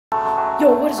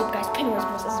Yo, what is up guys, Pennywise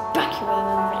Boss is back here with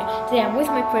another video. Today I'm with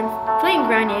my friend, playing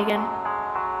Granny again.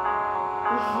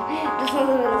 That's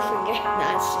not the middle finger.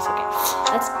 Nah, it's just okay.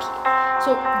 That's cute.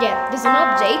 So, yeah, there's an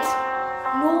update.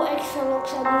 No extra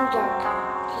locks and no dark,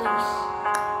 please.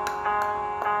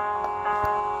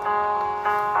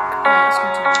 Alright, let's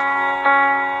continue.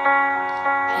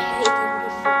 I hate the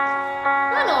music.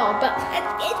 I know, but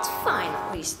it's fine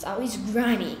at least. At least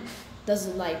Granny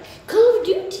doesn't like Call of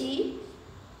Duty?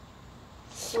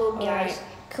 So guys, Alright.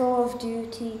 Call of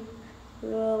Duty,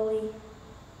 really?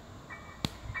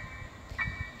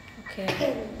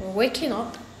 Okay, we're waking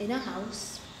up in a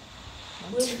house.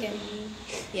 Once With again. me.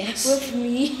 Yes. With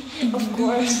me, of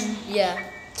course. Yeah.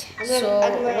 And So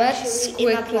we're let's actually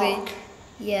in a quickly. block.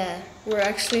 Yeah, we're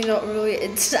actually not really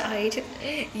inside.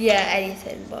 Yeah,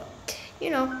 anything, but you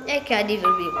know, it can't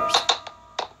even be worse.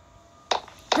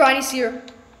 Granny's here.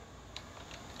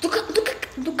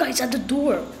 Look, guys, at the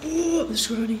door. There's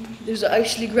Granny. There's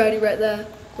actually Granny right there.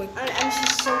 Quick. And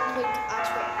she's so quick at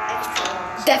her extra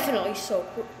locks. Definitely so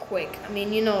quick. I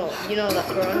mean, you know that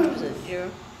for 100% sure.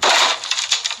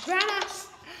 Granas.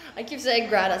 I keep saying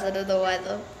Granas. I don't know why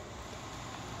though.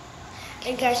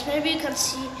 And guys, maybe you can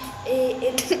see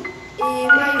in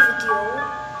my video,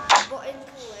 but in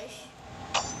Polish,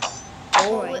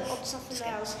 or Alright. on something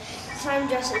else. So I'm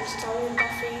just installing the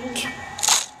thing.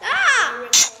 Ah!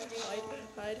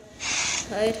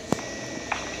 Hide.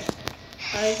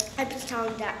 I'm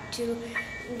installing that to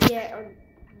get on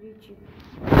YouTube.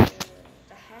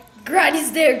 The heck?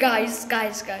 Granny's there, guys.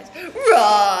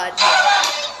 Run!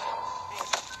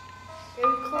 The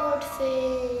record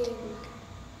thing.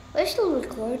 We're still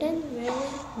recording, really?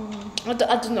 I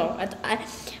don't know.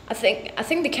 I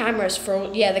think the camera's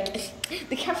frozen. Yeah,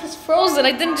 the camera's frozen.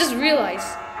 I didn't just realize.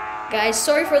 Guys,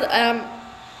 sorry for the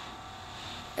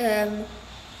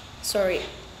sorry.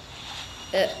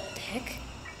 The heck?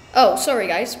 Oh, sorry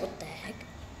guys. What the heck?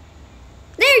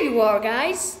 There you are,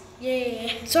 guys.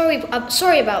 Yeah. Sorry, I'm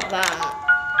sorry about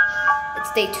that.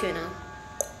 It's day 2 now.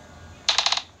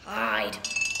 Hide.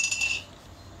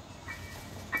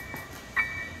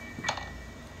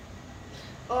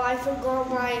 Oh, I forgot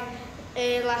my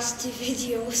last 2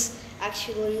 videos.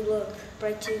 Actually, look,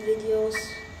 my 2 videos.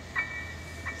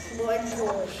 But in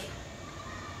Polish.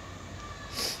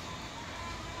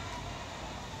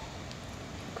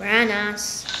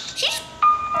 Granas.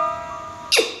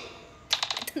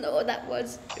 I don't know what that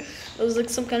was. It was like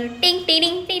some kind of ding ding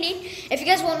ding ding ding. If you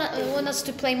guys want us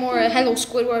to play more Hello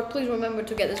Squidward, please remember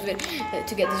to get this video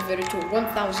to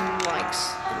 1,000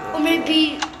 likes. Or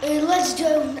maybe let's do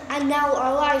an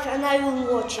hour live and I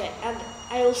will watch it and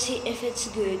I will see if it's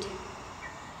good.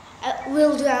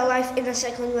 We'll do our live in a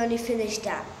second when we finish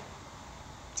that.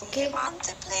 Okay? Do you want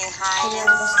to play hide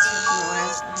and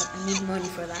seek? No, I need money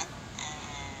for that.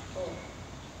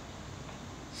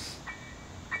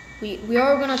 We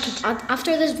are gonna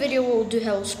after this video we'll do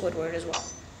Hello Squidward as well.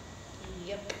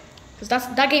 Yep. Cause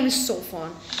that game is so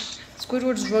fun.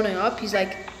 Squidward's running up. He's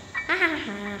like,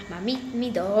 mami mi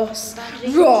dos,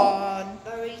 run.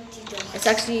 It's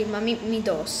actually mami mi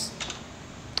dos.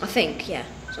 I think, yeah,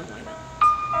 something like that.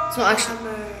 It's not actually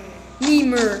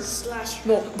Memer. Slash.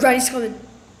 No, Granny's coming.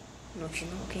 No, she's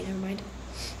not. Okay, never mind.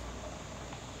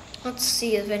 Let's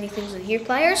see if anything's in here.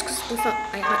 Pliers, because we found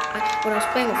when I was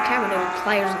playing with camera, there were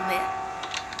pliers in there.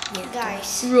 Yeah.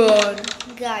 Guys.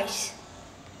 Run. Guys.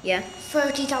 Yeah.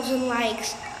 30,000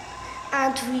 likes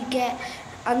and we get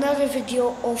another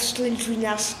video of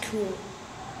Slendrina's school.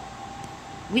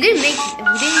 We didn't even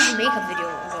make a video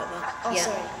about that. Oh, yeah.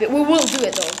 sorry. But we will do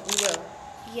it though. We will.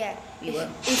 Yeah. We will.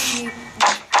 If you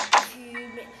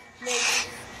make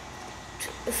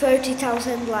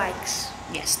 30,000 likes.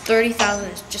 Yes, 30,000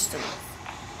 is just enough.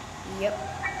 Yep.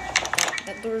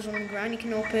 That door is only Granny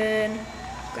can open.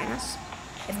 Granas.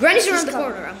 If Granny's around the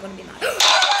corner, I'm gonna be mad. I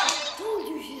told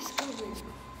you she's coming.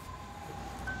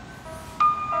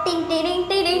 Ding ding ding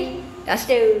ding ding. That's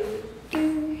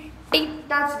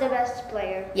That's the best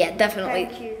player. yeah, definitely.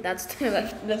 Thank you. That's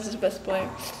the best player.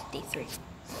 D3.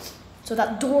 So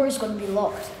that door is gonna be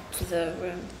locked to the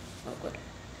room. Oh, good.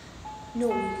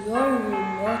 No, your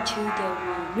room, not to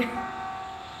the room.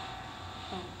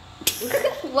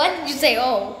 What did you say?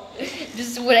 Oh,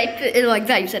 just when I put it like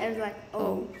that, you said. I was like,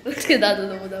 oh. I don't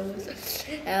know what that was.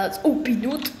 Let's open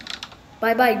it.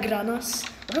 Bye bye, Granas.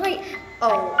 What am I?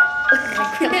 Oh.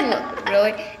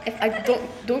 Really? If I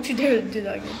don't you dare do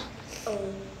that again. Oh.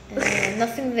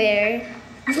 Nothing there.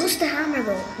 You lost the hammer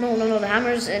though. No. The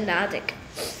hammer's in the attic.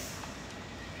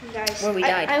 Guys, Where we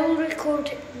died. I will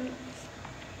record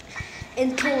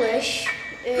in Polish.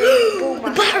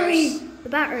 The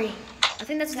battery. I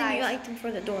think that's the new Guys. item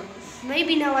for the door.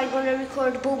 Maybe now I'm gonna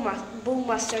record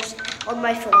Bowmasters on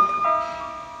my phone.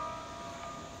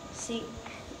 See,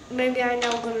 maybe I'm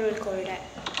now gonna record it.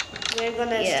 We're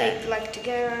gonna stay like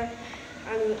together.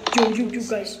 And You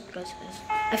guys.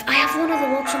 I have one of the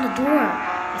locks on the door.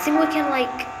 I think we can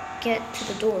like get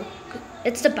to the door.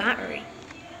 It's the battery.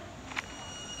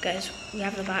 Guys, we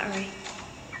have the battery.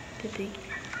 Poopy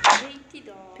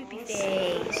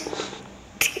face.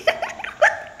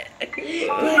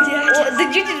 What,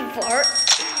 did you just fart?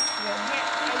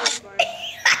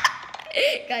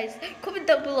 Guys, comment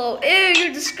down below. Ew,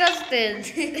 you're disgusting.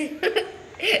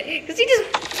 Cause he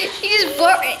just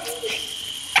farted.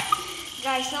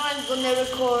 Guys, now I'm gonna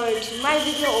record my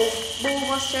video of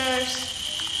Bowmasters.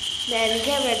 Then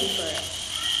get ready for it.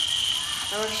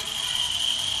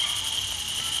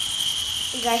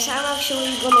 Guys, I'm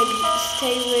actually gonna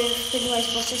stay with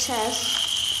Pennywise Buster's house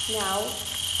now.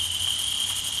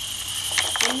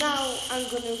 And now I'm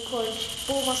gonna record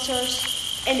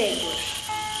Bowmasters in English.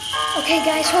 Okay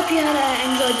guys, hope you had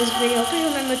enjoyed this video. Please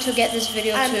remember to get this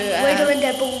video And to... we're doing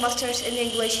the Bowmasters in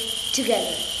English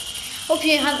together. Hope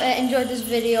you have enjoyed this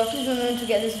video. Please remember to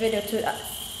get this video to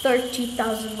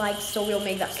 30,000 likes so we'll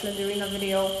make that Slenderina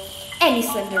video. Any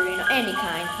Slenderina, any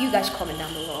kind. You guys comment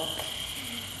down below.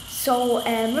 So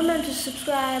remember to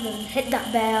subscribe and hit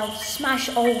that bell.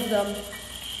 Smash all of them.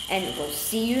 And we'll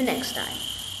see you next time.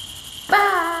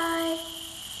 Bye!